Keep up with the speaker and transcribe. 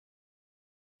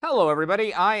Hello,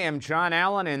 everybody. I am John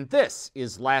Allen, and this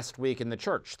is Last Week in the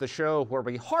Church, the show where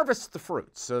we harvest the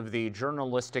fruits of the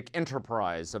journalistic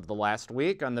enterprise of the last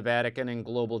week on the Vatican and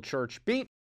Global Church Beat.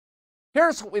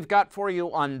 Here's what we've got for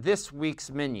you on this week's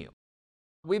menu.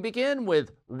 We begin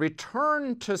with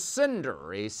Return to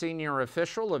Sender. A senior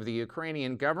official of the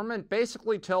Ukrainian government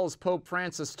basically tells Pope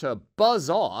Francis to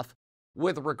buzz off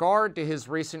with regard to his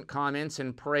recent comments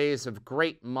in praise of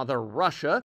Great Mother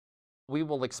Russia. We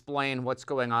will explain what's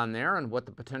going on there and what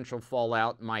the potential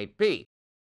fallout might be.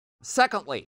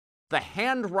 Secondly, the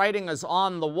handwriting is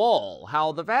on the wall,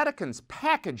 how the Vatican's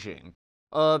packaging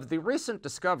of the recent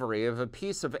discovery of a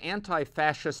piece of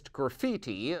anti-fascist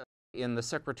graffiti in the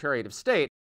Secretariat of State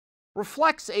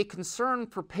reflects a concern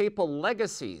for papal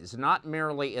legacies, not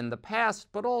merely in the past,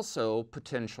 but also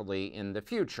potentially in the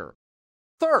future.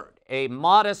 Third, a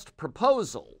modest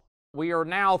proposal. We are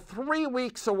now 3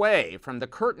 weeks away from the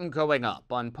curtain going up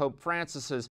on Pope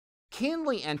Francis's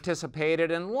keenly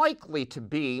anticipated and likely to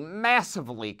be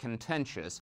massively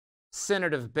contentious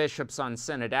Synod of Bishops on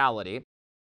Synodality.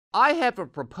 I have a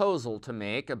proposal to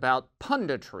make about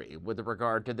punditry with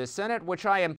regard to this Synod, which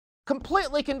I am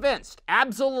completely convinced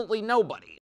absolutely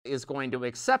nobody is going to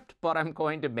accept, but I'm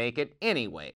going to make it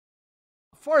anyway.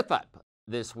 Fourth up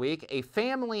this week, a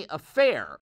family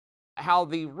affair. How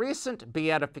the recent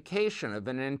beatification of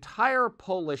an entire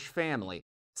Polish family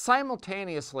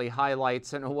simultaneously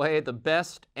highlights in a way the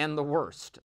best and the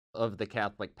worst of the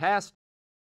Catholic past.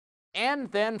 And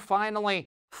then finally,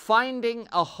 finding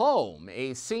a home.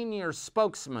 A senior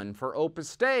spokesman for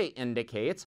Opus Dei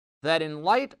indicates that in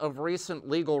light of recent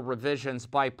legal revisions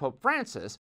by Pope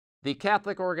Francis, the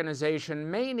Catholic organization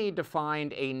may need to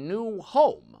find a new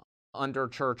home under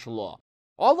church law.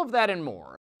 All of that and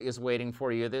more is waiting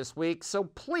for you this week, so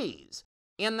please,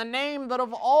 in the name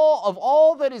of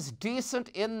all that is decent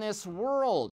in this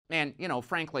world, and,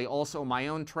 frankly, also my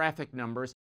own traffic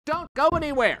numbers, don't go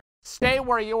anywhere. Stay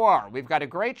where you are. We've got a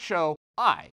great show.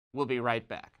 I will be right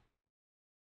back.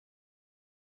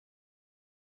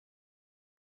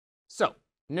 So,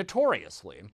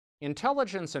 notoriously,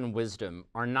 intelligence and wisdom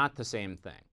are not the same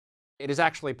thing. It is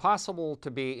actually possible to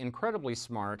be incredibly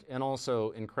smart and also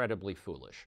incredibly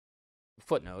foolish.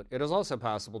 Footnote, it is also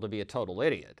possible to be a total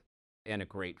idiot and a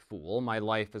great fool. My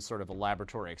life is sort of a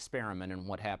laboratory experiment in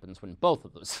what happens when both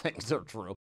of those things are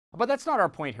true. But that's not our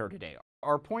point here today.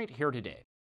 Our point here today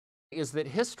is that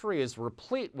history is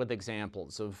replete with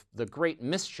examples of the great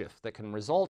mischief that can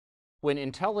result when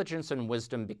intelligence and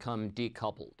wisdom become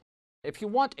decoupled. If you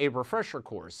want a refresher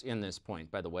course in this point,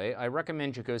 by the way, I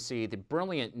recommend you go see the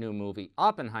brilliant new movie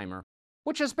Oppenheimer,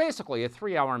 which is basically a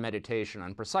 3-hour meditation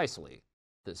on precisely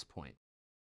this point.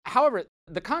 However,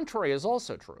 the contrary is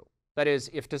also true. That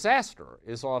is, if disaster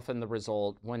is often the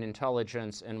result when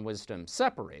intelligence and wisdom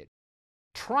separate,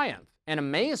 triumph and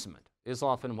amazement is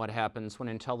often what happens when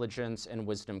intelligence and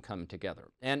wisdom come together.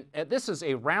 And this is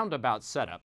a roundabout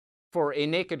setup for a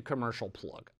naked commercial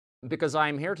plug, because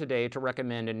I'm here today to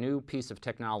recommend a new piece of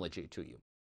technology to you.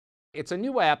 It's a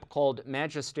new app called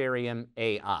Magisterium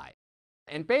AI.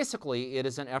 And basically, it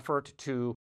is an effort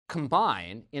to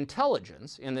combine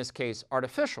intelligence, in this case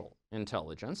artificial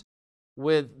intelligence,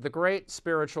 with the great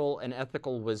spiritual and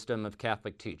ethical wisdom of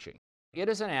Catholic teaching. It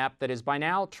is an app that is by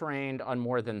now trained on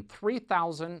more than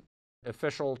 3,000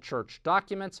 official church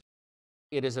documents.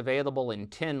 It is available in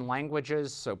 10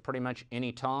 languages, so pretty much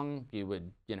any tongue you would,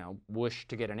 wish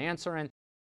to get an answer in.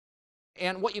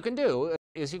 And what you can do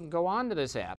is you can go onto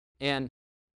this app and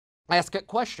ask it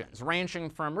questions ranging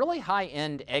from really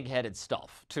high-end egg-headed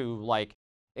stuff to, like,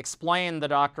 explain the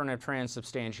doctrine of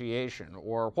transubstantiation,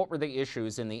 or what were the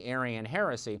issues in the Arian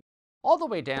heresy, all the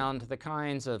way down to the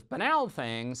kinds of banal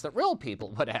things that real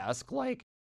people would ask, like,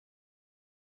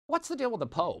 what's the deal with the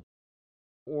Pope?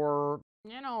 Or,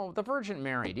 the Virgin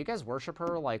Mary, do you guys worship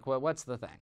her? Like, what's the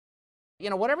thing?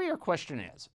 Whatever your question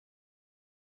is,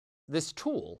 this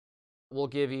tool will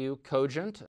give you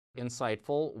cogent,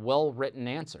 insightful, well-written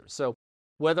answers. So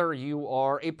whether you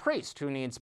are a priest who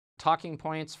needs talking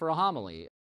points for a homily,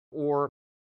 or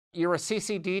you're a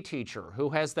CCD teacher who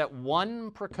has that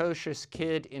one precocious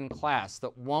kid in class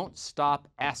that won't stop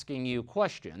asking you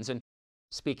questions. And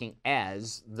speaking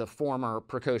as the former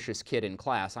precocious kid in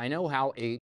class, I know how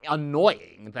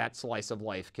annoying that slice of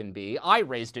life can be. I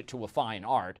raised it to a fine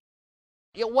art.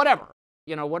 Whatever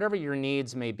your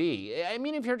needs may be. I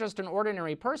mean, if you're just an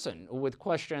ordinary person with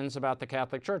questions about the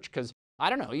Catholic Church, because, I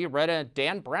don't know, you read a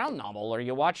Dan Brown novel or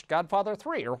you watched Godfather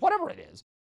 3 or whatever it is,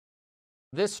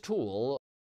 this tool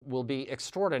will be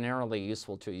extraordinarily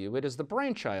useful to you. It is the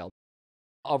brainchild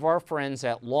of our friends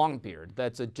at Longbeard.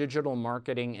 That's a digital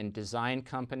marketing and design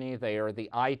company. They are the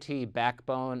IT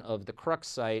backbone of the Crux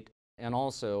site and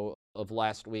also of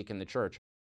Last Week in the Church.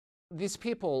 These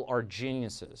people are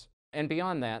geniuses. And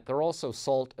beyond that, they're also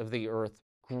salt of the earth,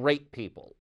 great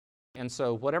people. And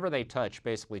so whatever they touch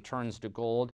basically turns to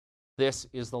gold. This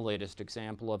is the latest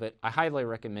example of it. I highly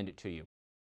recommend it to you.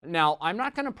 Now, I'm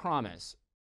not going to promise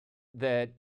that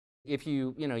if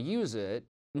you use it,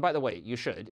 and by the way, you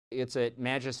should. It's at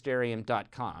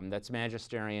magisterium.com. That's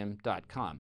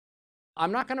magisterium.com.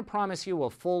 I'm not going to promise you a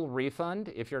full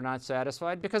refund if you're not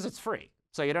satisfied because it's free.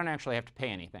 So you don't actually have to pay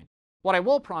anything. What I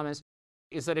will promise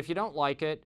is that if you don't like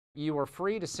it, you are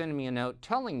free to send me a note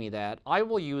telling me that. I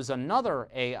will use another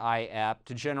AI app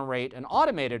to generate an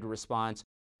automated response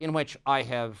in which I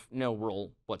have no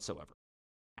rule whatsoever.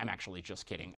 I'm actually just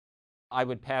kidding. I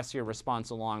would pass your response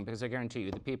along because I guarantee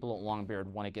you the people at Longbeard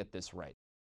want to get this right.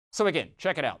 So again,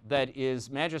 check it out. That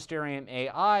is Magisterium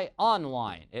AI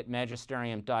online at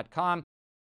magisterium.com.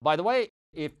 By the way,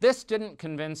 if this didn't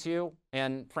convince you,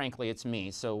 and frankly it's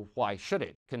me, so why should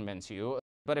it convince you?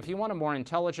 But if you want a more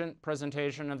intelligent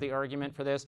presentation of the argument for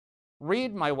this,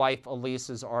 read my wife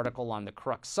Elise's article on the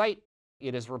Crux site.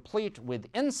 It is replete with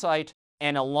insight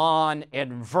and elan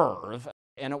and verve,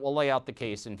 and it will lay out the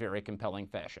case in very compelling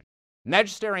fashion.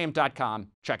 Magisterium.com,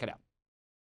 check it out.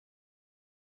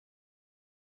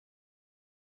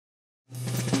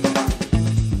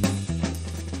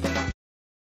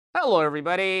 Hello,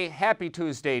 everybody. Happy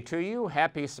Tuesday to you.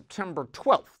 Happy September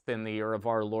 12th in the year of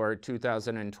our Lord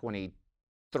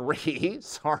 2023.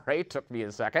 Sorry, took me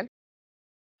a second.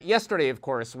 Yesterday, of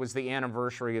course, was the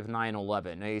anniversary of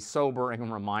 9/11, a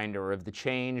sobering reminder of the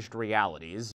changed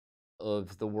realities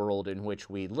of the world in which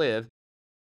we live.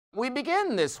 We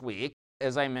begin this week,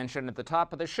 as I mentioned at the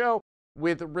top of the show,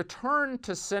 with Return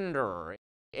to Cinder,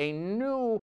 a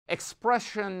new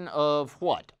expression of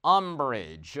what?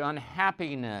 Umbrage,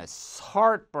 unhappiness,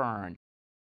 heartburn,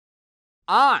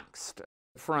 angst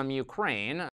from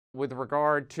Ukraine with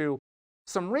regard to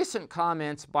some recent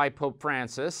comments by Pope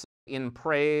Francis in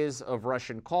praise of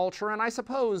Russian culture, and I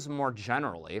suppose more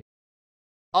generally,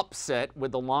 upset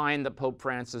with the line that Pope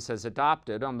Francis has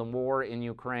adopted on the war in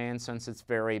Ukraine since its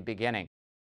very beginning.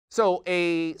 So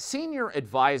a senior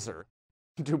advisor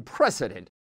to President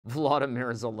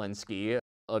Volodymyr Zelensky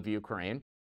of Ukraine,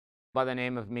 by the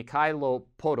name of Mikhailo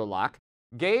Podolak,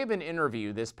 gave an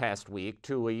interview this past week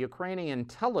to a Ukrainian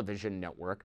television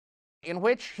network in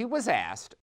which he was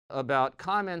asked about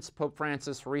comments Pope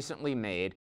Francis recently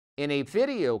made in a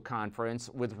video conference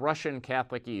with Russian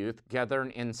Catholic youth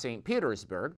gathered in St.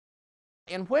 Petersburg,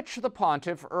 in which the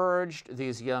pontiff urged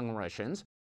these young Russians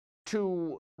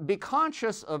to be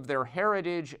conscious of their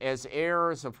heritage as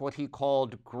heirs of what he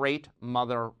called Great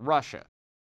Mother Russia.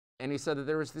 And he said that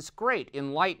there is this great,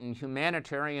 enlightened,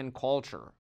 humanitarian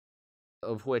culture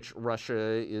of which Russia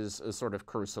is a sort of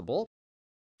crucible.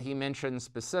 He mentioned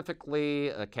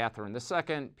specifically Catherine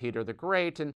II, Peter the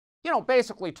Great, and,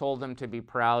 basically told them to be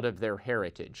proud of their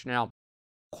heritage. Now,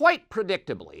 quite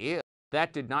predictably,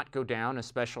 that did not go down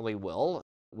especially well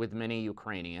with many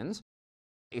Ukrainians.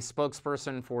 A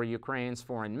spokesperson for Ukraine's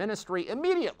foreign ministry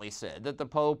immediately said that the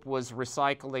Pope was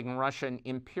recycling Russian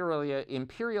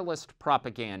imperialist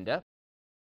propaganda.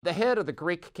 The head of the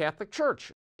Greek Catholic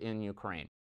Church in Ukraine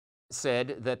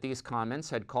said that these comments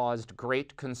had caused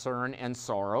great concern and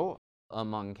sorrow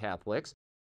among Catholics.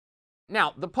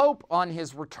 Now, the Pope, on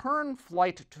his return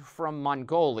flight from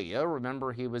Mongolia,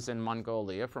 remember he was in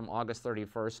Mongolia from August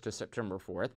 31st to September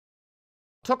 4th,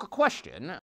 took a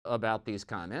question about these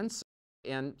comments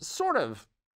and sort of,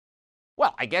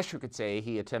 well, I guess you could say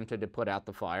he attempted to put out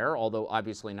the fire, although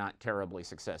obviously not terribly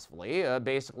successfully.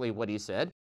 Basically what he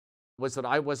said was that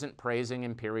I wasn't praising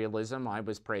imperialism, I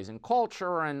was praising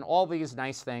culture, and all these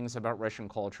nice things about Russian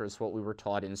culture is what we were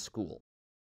taught in school.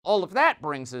 All of that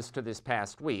brings us to this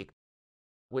past week,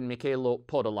 when Mikhailo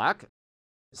Podolak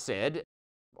said,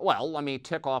 well, let me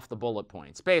tick off the bullet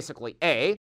points. Basically,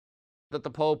 A, that the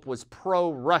Pope was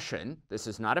pro-Russian. This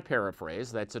is not a paraphrase,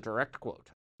 that's a direct quote.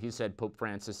 He said Pope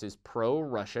Francis is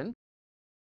pro-Russian.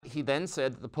 He then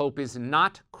said that the Pope is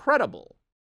not credible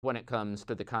when it comes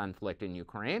to the conflict in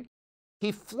Ukraine.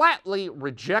 He flatly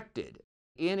rejected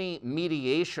any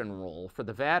mediation role for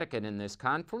the Vatican in this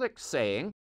conflict,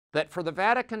 saying that for the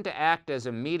Vatican to act as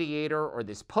a mediator, or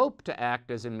this Pope to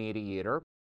act as a mediator,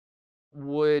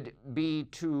 would be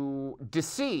to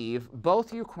deceive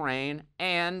both Ukraine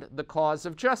and the cause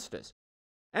of justice.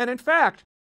 And in fact,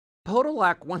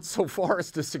 Podolak went so far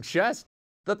as to suggest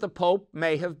that the Pope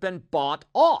may have been bought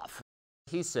off.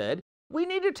 He said, we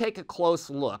need to take a close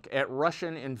look at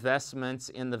Russian investments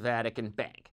in the Vatican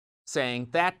Bank. saying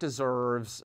that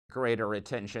deserves greater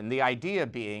attention. The idea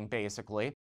being,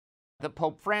 basically, that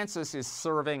Pope Francis is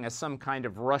serving as some kind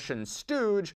of Russian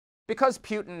stooge because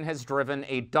Putin has driven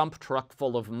a dump truck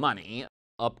full of money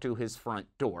up to his front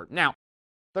door. Now,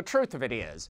 the truth of it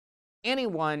is,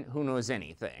 anyone who knows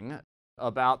anything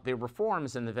about the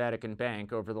reforms in the Vatican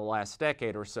Bank over the last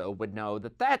decade or so would know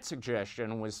that that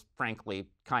suggestion was, frankly,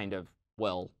 kind of,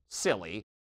 well, silly.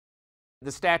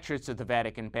 The statutes of the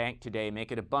Vatican Bank today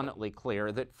make it abundantly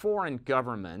clear that foreign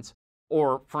governments,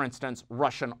 or, for instance,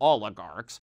 Russian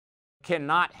oligarchs,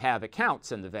 cannot have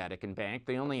accounts in the Vatican Bank.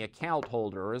 The only account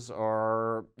holders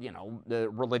are, the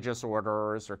religious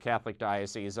orders or Catholic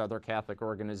dioceses, other Catholic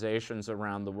organizations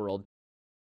around the world.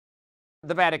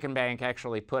 The Vatican Bank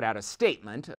actually put out a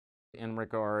statement in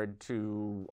regard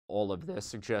to all of this,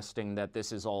 suggesting that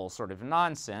this is all sort of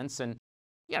nonsense. And,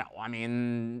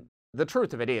 the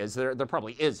truth of it is there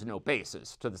probably is no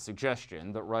basis to the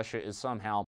suggestion that Russia is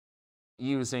somehow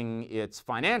using its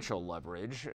financial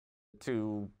leverage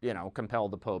to, compel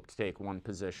the Pope to take one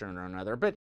position or another.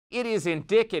 But it is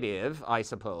indicative, I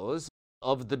suppose,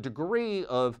 of the degree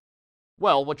of,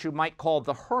 well, what you might call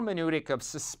the hermeneutic of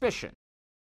suspicion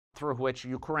through which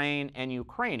Ukraine and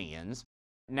Ukrainians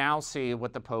now see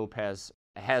what the Pope has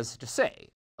to say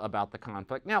about the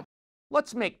conflict. Now,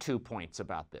 let's make 2 points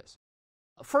about this.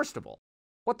 First of all,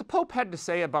 what the Pope had to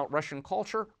say about Russian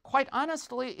culture, quite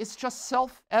honestly, is just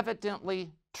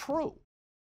self-evidently true.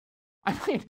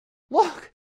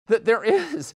 Look, that there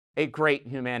is a great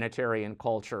humanitarian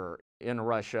culture in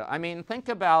Russia. Think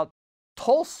about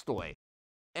Tolstoy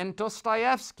and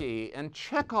Dostoevsky and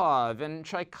Chekhov and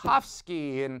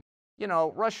Tchaikovsky and,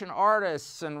 Russian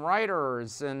artists and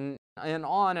writers and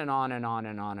on and on and on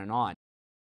and on and on.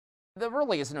 There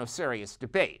really is no serious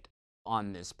debate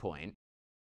on this point.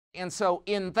 And so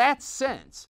in that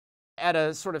sense, at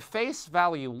a sort of face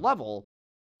value level,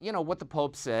 what the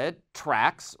Pope said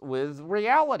tracks with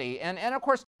reality. And of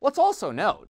course, let's also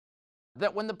note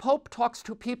that when the Pope talks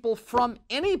to people from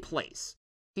any place,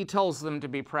 he tells them to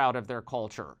be proud of their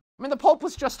culture. The Pope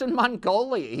was just in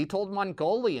Mongolia. He told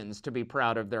Mongolians to be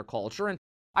proud of their culture. And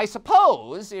I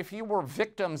suppose if you were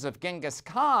victims of Genghis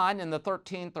Khan in the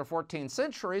 13th or 14th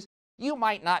centuries, you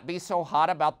might not be so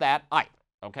hot about that either,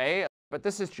 okay? But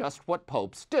this is just what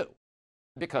popes do.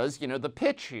 Because, the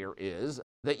pitch here is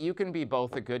that you can be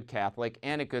both a good Catholic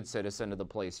and a good citizen of the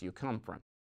place you come from.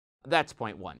 That's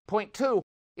point one. Point two,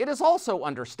 it is also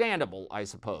understandable, I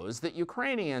suppose, that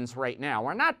Ukrainians right now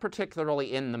are not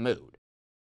particularly in the mood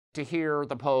to hear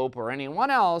the Pope or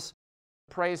anyone else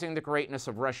praising the greatness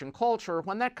of Russian culture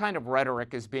when that kind of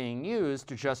rhetoric is being used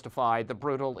to justify the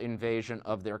brutal invasion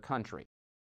of their country.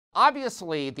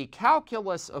 Obviously, the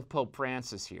calculus of Pope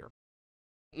Francis here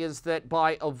is that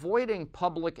by avoiding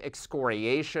public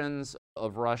excoriations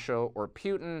of Russia or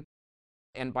Putin,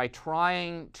 and by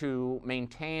trying to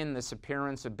maintain this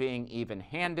appearance of being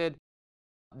even-handed,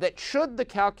 that should the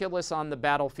calculus on the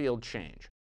battlefield change,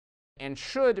 and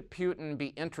should Putin be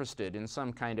interested in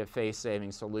some kind of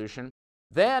face-saving solution,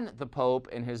 then the Pope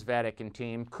and his Vatican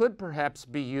team could perhaps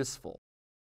be useful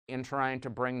in trying to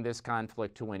bring this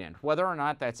conflict to an end. Whether or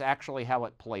not that's actually how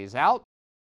it plays out,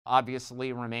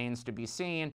 obviously remains to be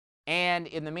seen. And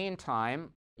in the meantime,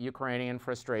 Ukrainian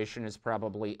frustration is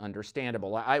probably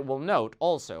understandable. I will note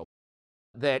also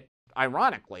that,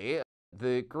 ironically,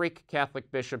 the Greek Catholic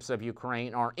bishops of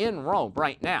Ukraine are in Rome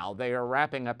right now. They are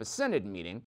wrapping up a synod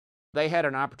meeting. They had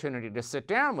an opportunity to sit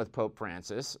down with Pope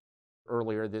Francis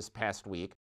earlier this past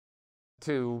week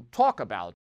to talk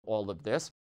about all of this.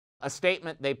 A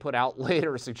statement they put out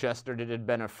later suggested it had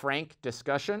been a frank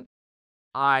discussion.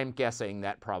 I'm guessing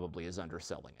that probably is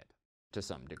underselling it to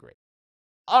some degree.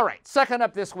 All right, second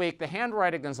up this week, the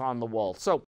handwriting is on the wall.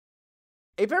 So,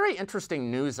 a very interesting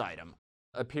news item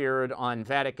appeared on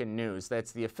Vatican News.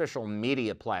 That's the official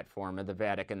media platform of the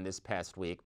Vatican this past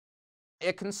week.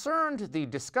 It concerned the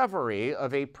discovery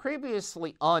of a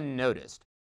previously unnoticed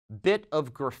bit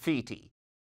of graffiti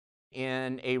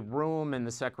in a room in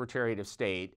the Secretariat of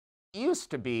State. It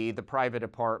used to be the private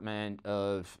apartment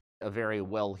of a very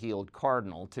well-heeled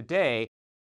cardinal. Today,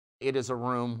 it is a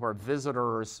room where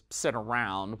visitors sit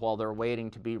around while they're waiting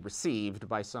to be received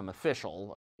by some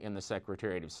official in the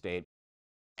Secretariat of State.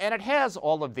 And it has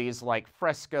all of these like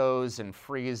frescoes and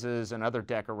friezes and other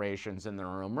decorations in the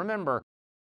room. Remember,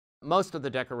 most of the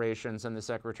decorations in the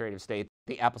Secretariat of State,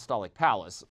 the Apostolic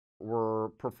Palace, were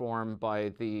performed by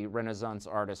the Renaissance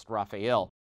artist Raphael.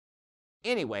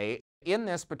 Anyway, in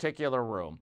this particular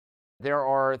room, there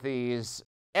are these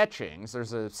etchings.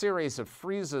 There's a series of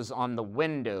friezes on the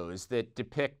windows that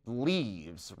depict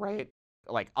leaves, right?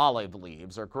 Like olive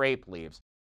leaves or grape leaves.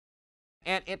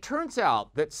 And it turns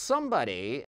out that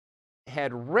somebody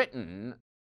had written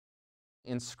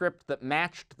in script that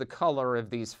matched the color of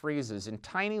these friezes in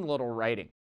tiny little writing.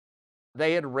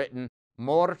 They had written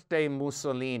Morte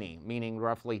Mussolini, meaning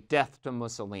roughly death to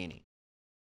Mussolini.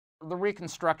 The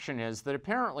reconstruction is that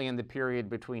apparently in the period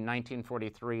between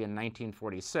 1943 and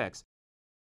 1946,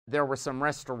 there were some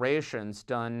restorations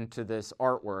done to this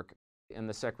artwork in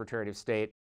the Secretariat of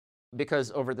State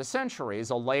because over the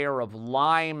centuries, a layer of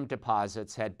lime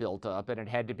deposits had built up and it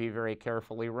had to be very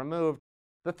carefully removed.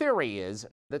 The theory is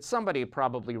that somebody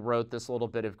probably wrote this little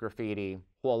bit of graffiti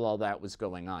while all that was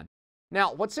going on.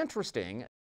 Now, what's interesting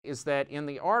is that in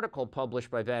the article published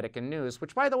by Vatican News,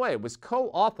 which, by the way, was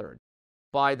co-authored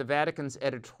by the Vatican's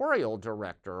editorial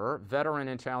director, veteran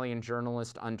Italian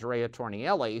journalist Andrea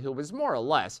Tornielli, who was more or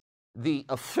less the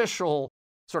official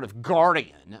sort of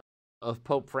guardian of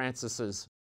Pope Francis's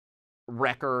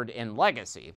record and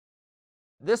legacy,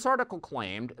 this article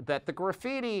claimed that the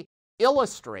graffiti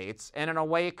illustrates and in a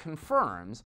way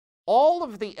confirms all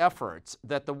of the efforts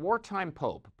that the wartime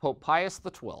Pope, Pope Pius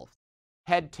XII,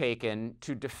 had taken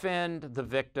to defend the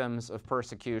victims of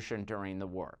persecution during the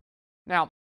war. Now,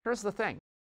 here's the thing.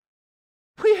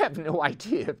 We have no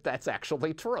idea if that's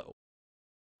actually true.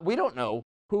 We don't know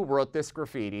who wrote this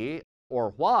graffiti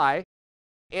or why,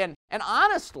 and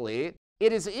honestly,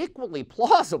 it is equally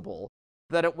plausible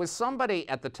that it was somebody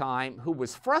at the time who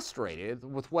was frustrated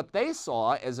with what they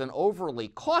saw as an overly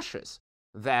cautious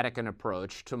Vatican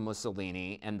approach to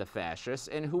Mussolini and the fascists,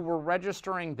 and who were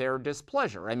registering their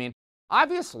displeasure. I mean,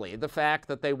 obviously, the fact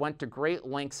that they went to great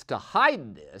lengths to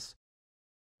hide this,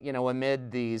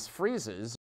 amid these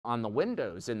friezes on the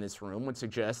windows in this room would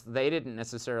suggest they didn't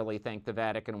necessarily think the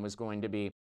Vatican was going to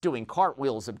be doing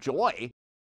cartwheels of joy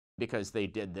because they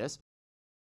did this.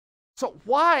 So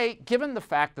why, given the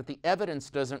fact that the evidence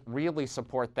doesn't really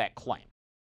support that claim,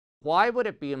 why would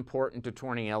it be important to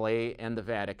Tornielli and the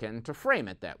Vatican to frame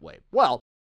it that way? Well,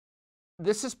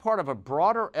 this is part of a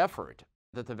broader effort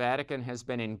that the Vatican has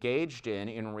been engaged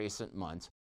in recent months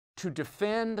to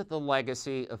defend the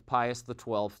legacy of Pius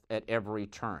XII at every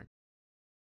turn.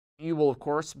 You will, of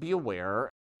course, be aware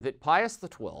that Pius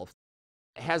XII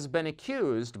has been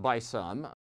accused by some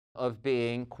of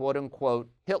being, quote-unquote,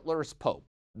 Hitler's Pope,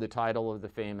 the title of the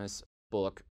famous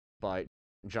book by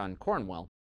John Cornwell.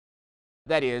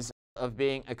 That is, of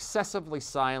being excessively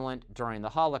silent during the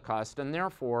Holocaust and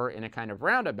therefore, in a kind of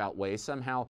roundabout way,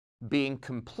 somehow being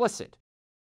complicit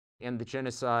in the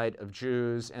genocide of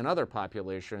Jews and other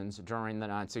populations during the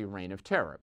Nazi reign of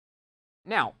terror.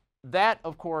 Now, that,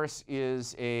 of course,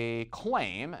 is a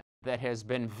claim that has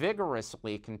been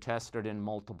vigorously contested in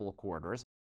multiple quarters.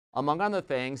 Among other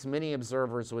things, many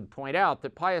observers would point out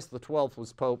that Pius XII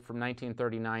was Pope from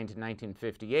 1939 to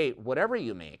 1958. Whatever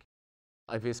you make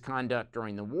of his conduct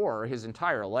during the war, his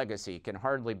entire legacy can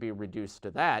hardly be reduced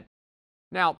to that.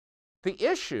 Now, the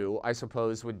issue, I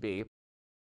suppose, would be,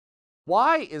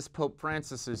 why is Pope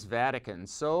Francis's Vatican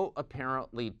so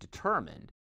apparently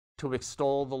determined to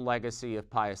extol the legacy of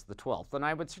Pius XII? And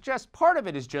I would suggest part of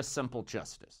it is just simple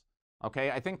justice.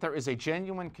 Okay, I think there is a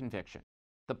genuine conviction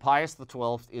that Pius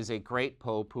XII is a great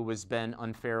pope who has been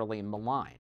unfairly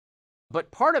maligned. But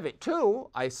part of it, too,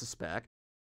 I suspect,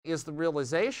 is the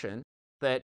realization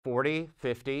that 40,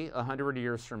 50, 100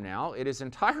 years from now, it is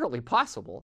entirely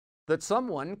possible that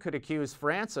someone could accuse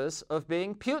Francis of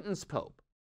being Putin's pope,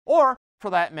 or,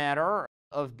 for that matter,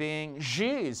 of being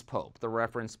Xi's pope, the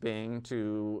reference being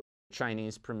to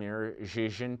Chinese Premier Xi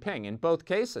Jinping. In both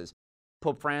cases,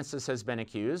 Pope Francis has been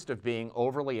accused of being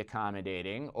overly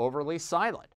accommodating, overly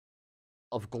silent,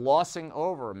 of glossing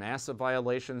over massive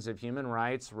violations of human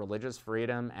rights, religious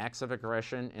freedom, acts of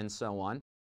aggression, and so on,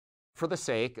 for the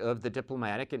sake of the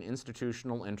diplomatic and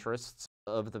institutional interests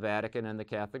of the Vatican and the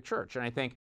Catholic Church. And I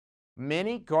think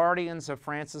many guardians of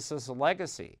Francis's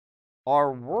legacy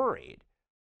are worried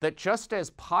that just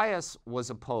as Pius was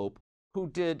a pope who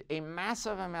did a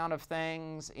massive amount of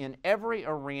things in every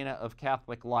arena of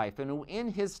Catholic life, and who in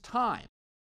his time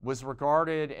was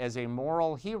regarded as a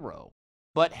moral hero,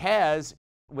 but has,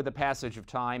 with the passage of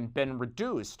time, been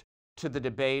reduced to the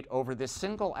debate over this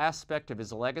single aspect of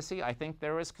his legacy, I think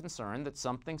there is concern that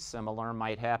something similar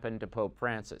might happen to Pope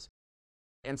Francis.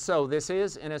 And so this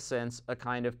is, in a sense, a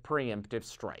kind of preemptive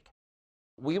strike.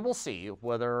 We will see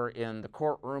whether in the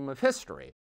courtroom of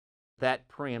history that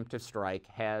preemptive strike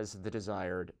has the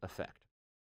desired effect.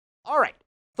 All right,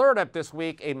 third up this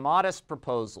week, a modest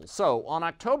proposal. So on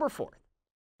October 4th,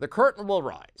 the curtain will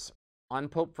rise on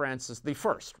Pope Francis, the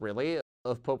first, really,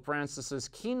 of Pope Francis's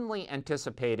keenly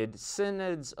anticipated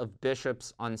Synods of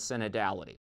Bishops on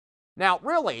Synodality. Now,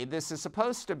 really, this is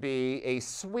supposed to be a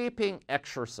sweeping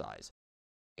exercise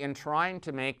in trying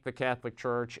to make the Catholic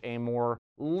Church a more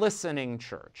listening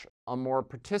church, a more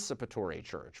participatory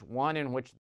church, one in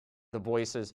which the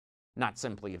voices not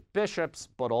simply of bishops,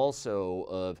 but also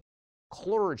of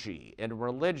clergy and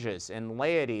religious and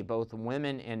laity, both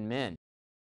women and men,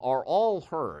 are all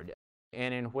heard,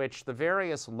 and in which the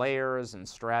various layers and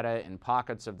strata and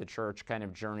pockets of the church kind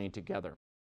of journey together.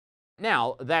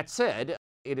 Now, that said,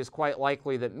 it is quite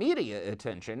likely that media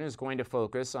attention is going to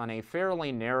focus on a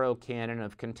fairly narrow canon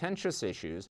of contentious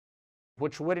issues,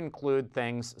 which would include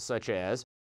things such as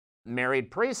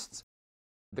married priests,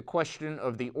 the question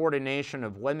of the ordination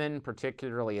of women,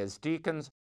 particularly as deacons,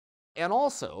 and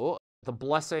also the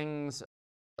blessings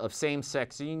of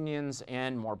same-sex unions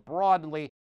and, more broadly,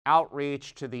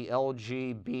 outreach to the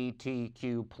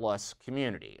LGBTQ plus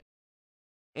community.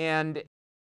 And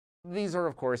these are,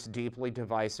 of course, deeply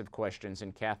divisive questions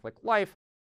in Catholic life.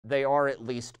 They are at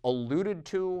least alluded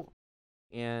to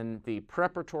in the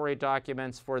preparatory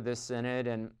documents for this synod,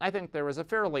 and I think there is a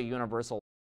fairly universal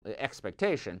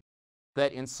expectation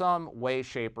that in some way,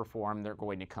 shape, or form they're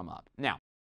going to come up. Now,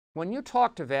 when you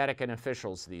talk to Vatican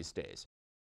officials these days,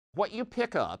 what you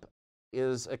pick up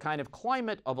is a kind of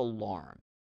climate of alarm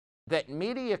that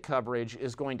media coverage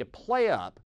is going to play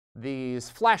up these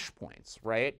flashpoints,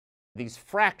 right? These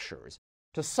fractures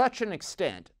to such an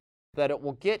extent that it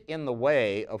will get in the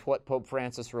way of what Pope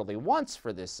Francis really wants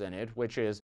for this synod, which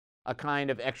is a kind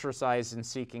of exercise in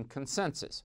seeking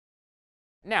consensus.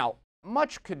 Now,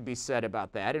 much could be said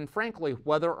about that, and frankly,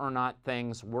 whether or not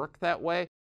things work that way,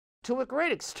 to a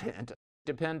great extent,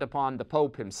 depend upon the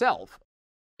Pope himself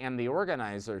and the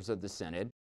organizers of the synod,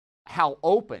 how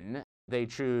open they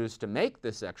choose to make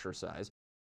this exercise,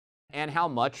 and how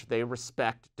much they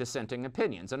respect dissenting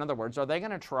opinions. In other words, are they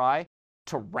going to try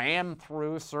to ram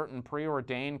through certain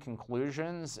preordained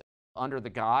conclusions under the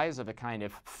guise of a kind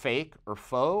of fake or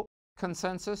faux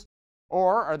consensus?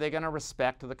 Or are they going to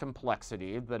respect the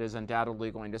complexity that is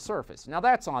undoubtedly going to surface? Now,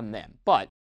 that's on them, but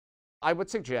I would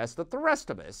suggest that the rest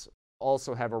of us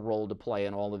also have a role to play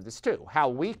in all of this too. How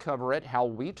we cover it, how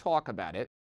we talk about it,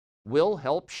 will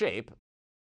help shape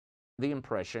the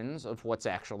impressions of what's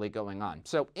actually going on.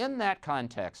 So in that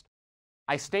context,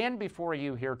 I stand before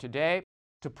you here today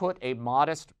to put a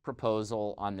modest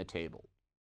proposal on the table.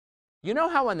 You know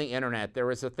how on the internet there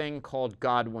is a thing called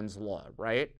Godwin's Law,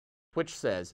 right? Which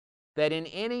says that in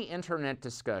any internet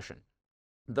discussion,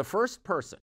 the first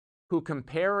person who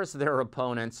compares their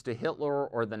opponents to Hitler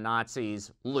or the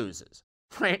Nazis loses,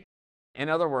 right? In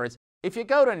other words, if you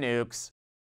go to nukes,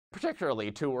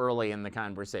 particularly too early in the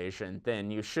conversation,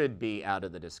 then you should be out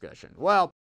of the discussion.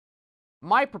 Well,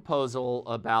 my proposal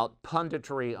about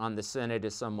punditry on the Synod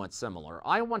is somewhat similar.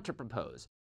 I want to propose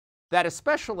that,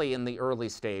 especially in the early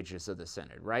stages of the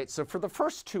Synod, right? So for the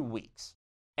first 2 weeks,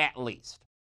 at least,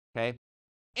 okay,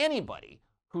 anybody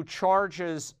who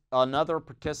charges another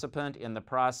participant in the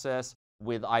process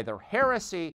with either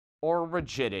heresy or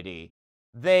rigidity,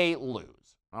 they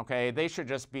lose, okay? They should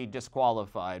just be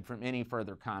disqualified from any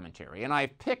further commentary. And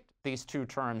I've picked these two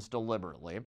terms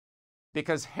deliberately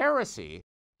because heresy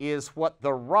is what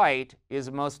the right is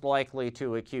most likely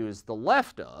to accuse the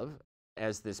left of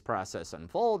as this process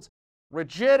unfolds.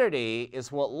 Rigidity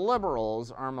is what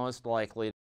liberals are most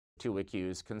likely to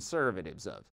accuse conservatives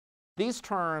of. These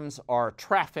terms are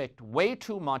trafficked way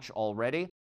too much already,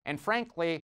 and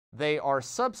frankly, they are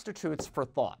substitutes for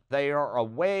thought. They are a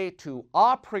way to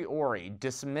a priori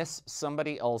dismiss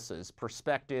somebody else's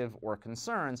perspective or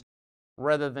concerns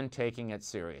rather than taking it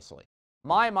seriously.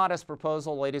 My modest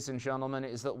proposal, ladies and gentlemen,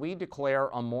 is that we declare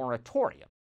a moratorium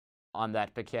on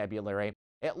that vocabulary,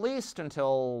 at least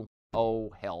until,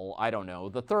 oh hell, I don't know,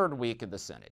 the third week of the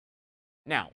Synod.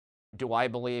 Now, do I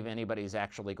believe anybody's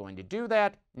actually going to do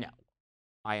that? No.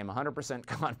 I am 100%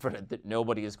 confident that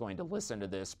nobody is going to listen to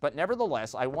this, but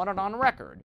nevertheless, I want it on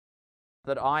record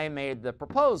that I made the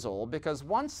proposal because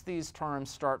once these terms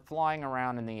start flying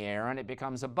around in the air and it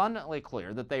becomes abundantly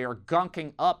clear that they are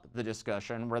gunking up the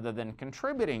discussion rather than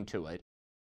contributing to it,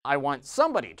 I want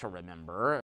somebody to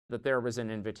remember that there was an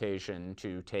invitation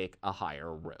to take a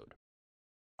higher road.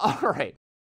 All right,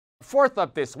 fourth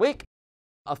up this week,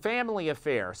 a family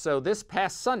affair. So this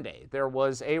past Sunday, there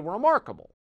was a remarkable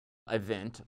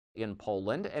event in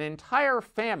Poland. An entire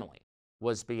family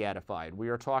was beatified. We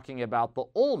are talking about the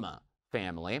Ulma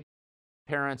family,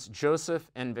 parents Joseph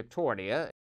and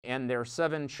Victoria, and their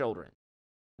 7 children.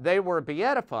 They were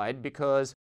beatified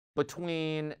because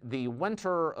between the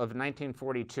winter of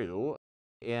 1942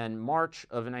 and March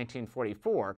of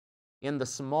 1944, in the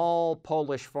small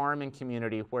Polish farming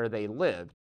community where they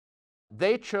lived,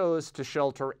 they chose to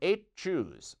shelter 8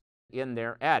 Jews in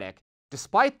their attic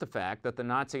despite the fact that the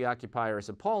Nazi occupiers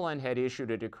of Poland had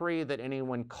issued a decree that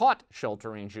anyone caught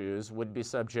sheltering Jews would be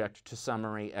subject to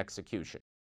summary execution.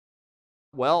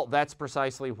 Well, that's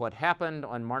precisely what happened.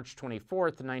 On March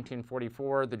 24th,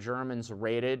 1944, the Germans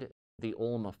raided the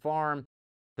Ulma farm.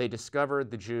 They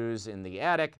discovered the Jews in the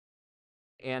attic,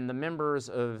 and the members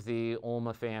of the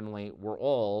Ulma family were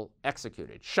all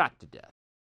executed, shot to death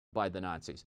by the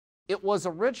Nazis. It was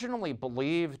originally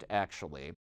believed,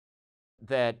 actually,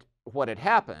 that what had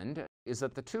happened is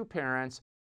that the 2 parents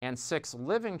and 6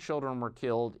 living children were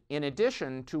killed, in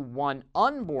addition to 1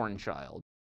 unborn child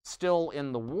still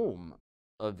in the womb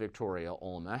of Victoria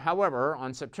Ulma. However,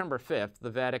 on September 5th, the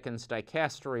Vatican's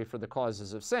Dicastery for the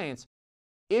Causes of Saints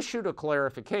issued a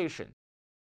clarification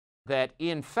that,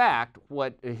 in fact,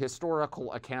 what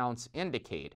historical accounts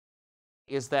indicate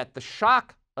is that the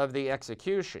shock of the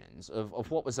executions,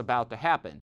 of what was about to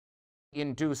happen,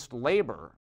 induced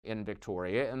labor in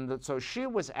Victoria, and that so she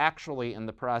was actually in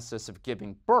the process of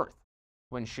giving birth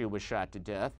when she was shot to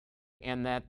death, and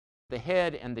that the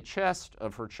head and the chest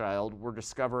of her child were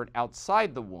discovered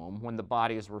outside the womb when the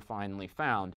bodies were finally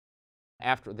found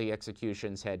after the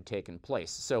executions had taken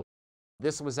place. So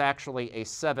this was actually a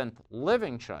 7th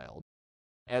living child,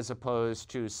 as opposed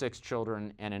to 6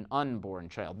 children and an unborn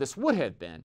child. This would have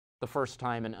been the first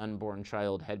time an unborn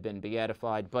child had been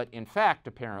beatified, but in fact,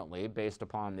 apparently, based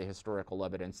upon the historical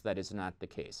evidence, that is not the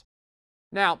case.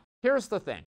 Now, here's the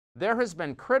thing. There has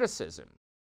been criticism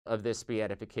of this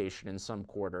beatification in some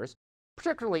quarters,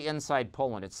 particularly inside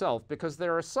Poland itself, because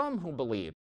there are some who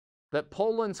believe that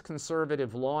Poland's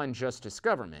conservative law and justice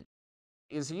government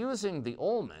is using the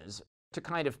Ulmas to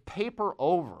kind of paper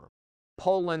over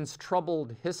Poland's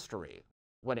troubled history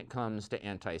when it comes to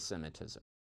anti-Semitism.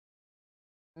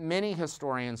 Many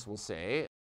historians will say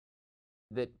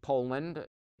that Poland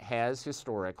has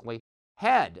historically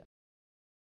had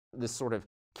this sort of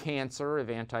cancer of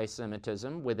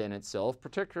anti-Semitism within itself,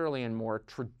 particularly in more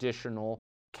traditional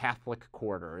Catholic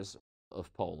quarters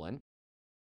of Poland.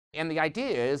 And the idea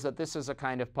is that this is a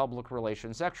kind of public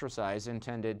relations exercise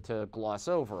intended to gloss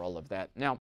over all of that.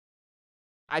 Now,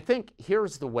 I think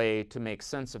here's the way to make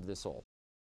sense of this all.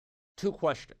 2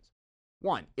 questions.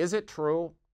 1, is it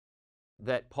true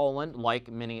that Poland,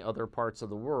 like many other parts of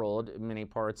the world, many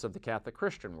parts of the Catholic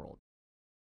Christian world,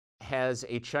 has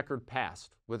a checkered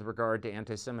past with regard to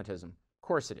anti-Semitism? Of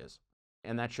course it is,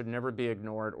 and that should never be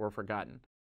ignored or forgotten.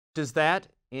 Does that,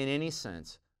 in any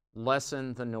sense,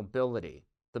 lessen the nobility,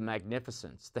 the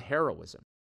magnificence, the heroism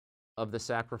of the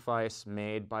sacrifice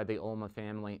made by the Ulma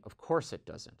family? Of course it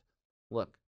doesn't.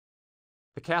 Look,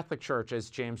 the Catholic Church,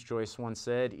 as James Joyce once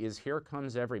said, is "here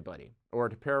comes everybody." Or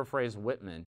to paraphrase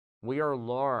Whitman, we are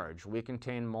large, we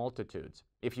contain multitudes.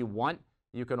 If you want,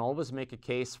 you can always make a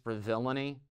case for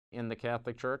villainy in the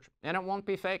Catholic Church, and it won't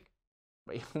be fake.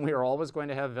 We are always going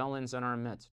to have villains in our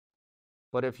midst.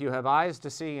 But if you have eyes to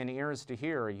see and ears to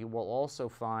hear, you will also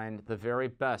find the very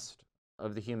best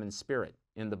of the human spirit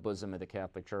in the bosom of the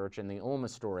Catholic Church, and the Ulma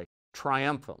story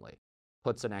triumphantly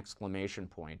puts an exclamation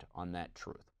point on that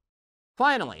truth.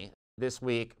 Finally, this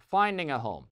week, finding a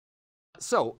home.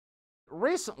 So,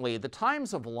 recently, the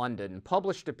Times of London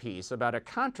published a piece about a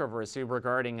controversy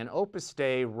regarding an Opus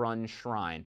Dei-run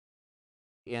shrine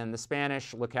in the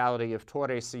Spanish locality of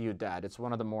Torre Ciudad. It's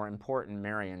one of the more important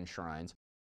Marian shrines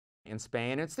in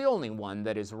Spain. It's the only one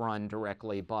that is run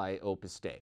directly by Opus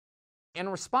Dei. In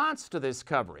response to this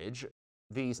coverage,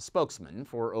 the spokesman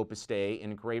for Opus Dei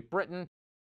in Great Britain,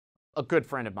 a good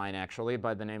friend of mine actually,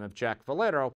 by the name of Jack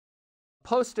Valero,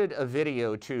 posted a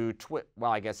video to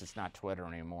well, I guess it's not Twitter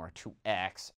anymore, to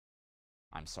X.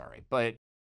 I'm sorry, but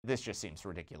this just seems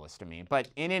ridiculous to me. But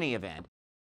in any event,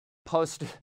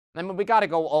 I mean, we got to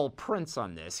go all Prince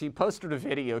on this. He posted a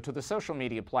video to the social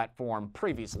media platform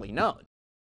previously known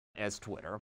as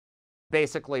Twitter,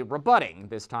 basically rebutting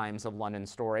this Times of London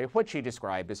story, which he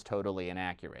described as totally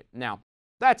inaccurate. Now,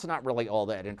 that's not really all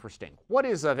that interesting. What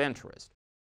is of interest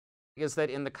is that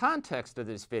in the context of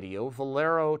this video,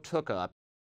 Valero took up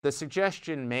the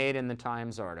suggestion made in the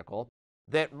Times article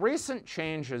that recent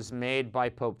changes made by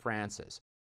Pope Francis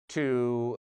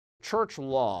to church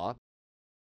law,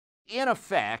 in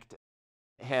effect,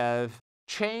 have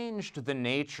changed the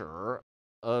nature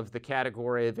of the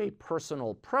category of a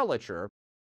personal prelature,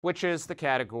 which is the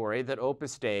category that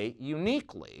Opus Dei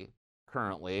uniquely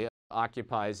currently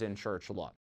occupies in church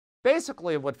law.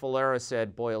 Basically, what Valero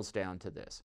said boils down to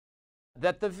this: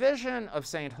 that the vision of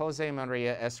St. Jose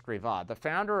Maria Escrivá, the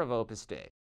founder of Opus Dei,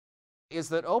 is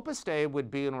that Opus Dei would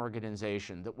be an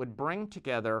organization that would bring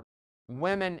together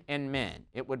women and men.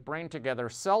 It would bring together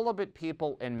celibate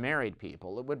people and married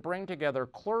people. It would bring together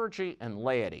clergy and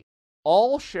laity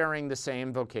all sharing the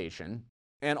same vocation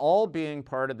and all being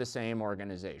part of the same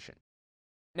organization.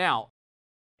 Now,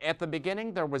 at the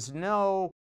beginning, there was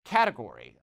no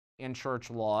category in church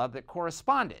law that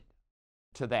corresponded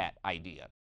to that idea.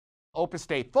 Opus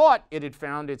Dei thought it had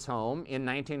found its home in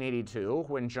 1982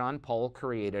 when John Paul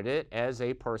created it as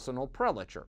a personal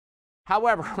prelature.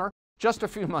 However, just a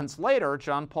few months later,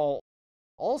 John Paul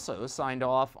also signed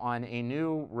off on a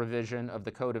new revision of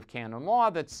the Code of Canon Law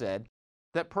that said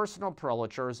that personal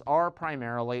prelatures are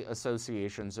primarily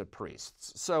associations of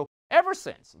priests. So ever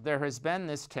since, there has been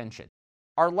this tension.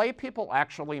 Are lay people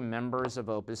actually members of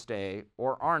Opus Dei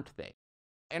or aren't they?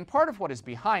 And part of what is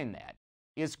behind that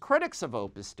is critics of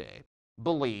Opus Dei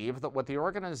believe that what the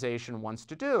organization wants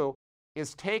to do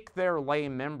is take their lay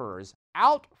members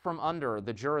out from under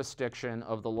the jurisdiction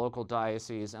of the local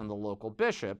diocese and the local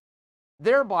bishop,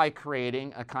 thereby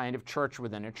creating a kind of church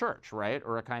within a church, right?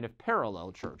 Or a kind of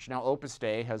parallel church. Now, Opus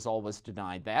Dei has always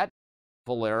denied that.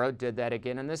 Valero did that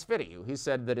again in this video. He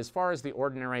said that as far as the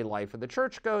ordinary life of the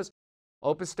church goes,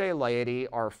 Opus Dei laity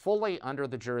are fully under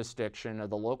the jurisdiction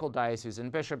of the local diocesan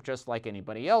bishop, just like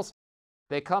anybody else.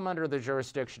 They come under the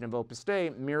jurisdiction of Opus Dei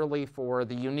merely for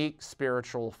the unique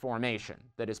spiritual formation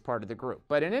that is part of the group.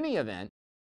 But in any event,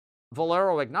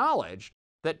 Valero acknowledged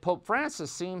that Pope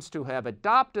Francis seems to have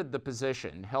adopted the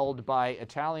position held by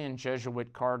Italian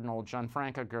Jesuit Cardinal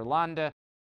Gianfranco Ghirlanda,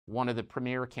 one of the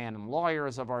premier canon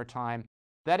lawyers of our time,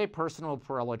 that a personal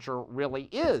prelature really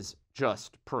is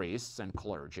just priests and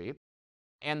clergy,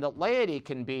 and that laity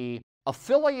can be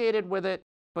affiliated with it,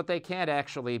 but they can't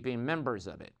actually be members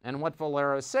of it. And what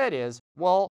Valero said is,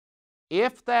 well,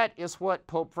 if that is what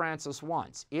Pope Francis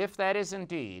wants, if that is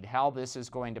indeed how this is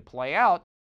going to play out,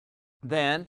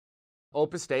 then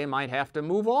Opus Dei might have to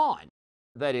move on.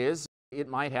 That is, it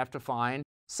might have to find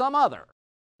some other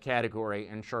category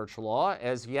in church law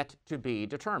as yet to be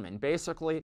determined.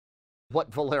 Basically,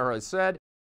 what Valero said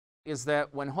is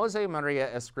that when Jose Maria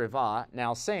Escrivá,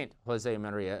 now Saint Jose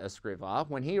Maria Escrivá,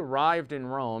 when he arrived in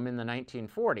Rome in the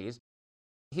 1940s,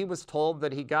 he was told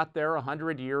that he got there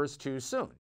 100 years too soon.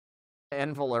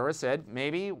 And Valero said,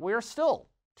 maybe we're still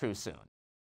too soon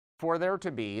for there to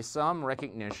be some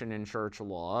recognition in church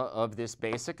law of this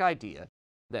basic idea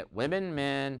that women,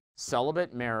 men,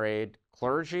 celibate, married,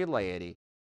 clergy, laity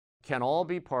can all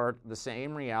be part of the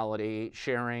same reality,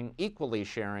 equally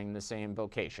sharing the same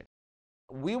vocation.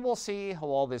 We will see how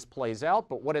all this plays out,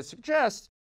 but what it suggests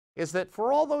is that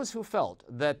for all those who felt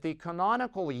that the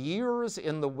canonical years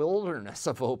in the wilderness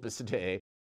of Opus Dei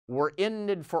were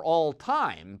ended for all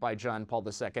time by John Paul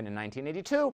II in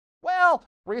 1982, well,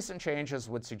 recent changes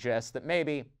would suggest that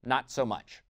maybe not so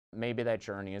much. Maybe that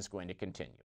journey is going to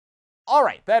continue. All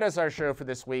right, that is our show for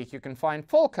this week. You can find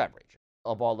full coverage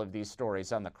of all of these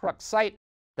stories on the Crux site.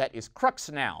 That is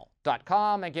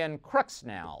cruxnow.com. Again,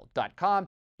 cruxnow.com.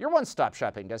 Your one-stop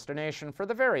shopping destination for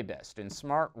the very best in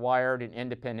smart, wired, and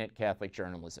independent Catholic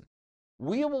journalism.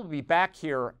 We will be back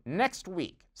here next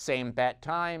week. Same bat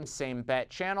time, same bat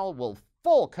channel, with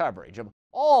full coverage of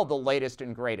all the latest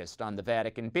and greatest on the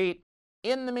Vatican beat.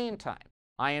 In the meantime,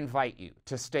 I invite you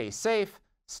to stay safe,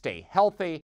 stay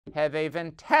healthy, have a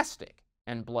fantastic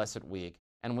and blessed week,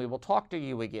 and we will talk to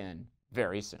you again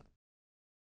very soon.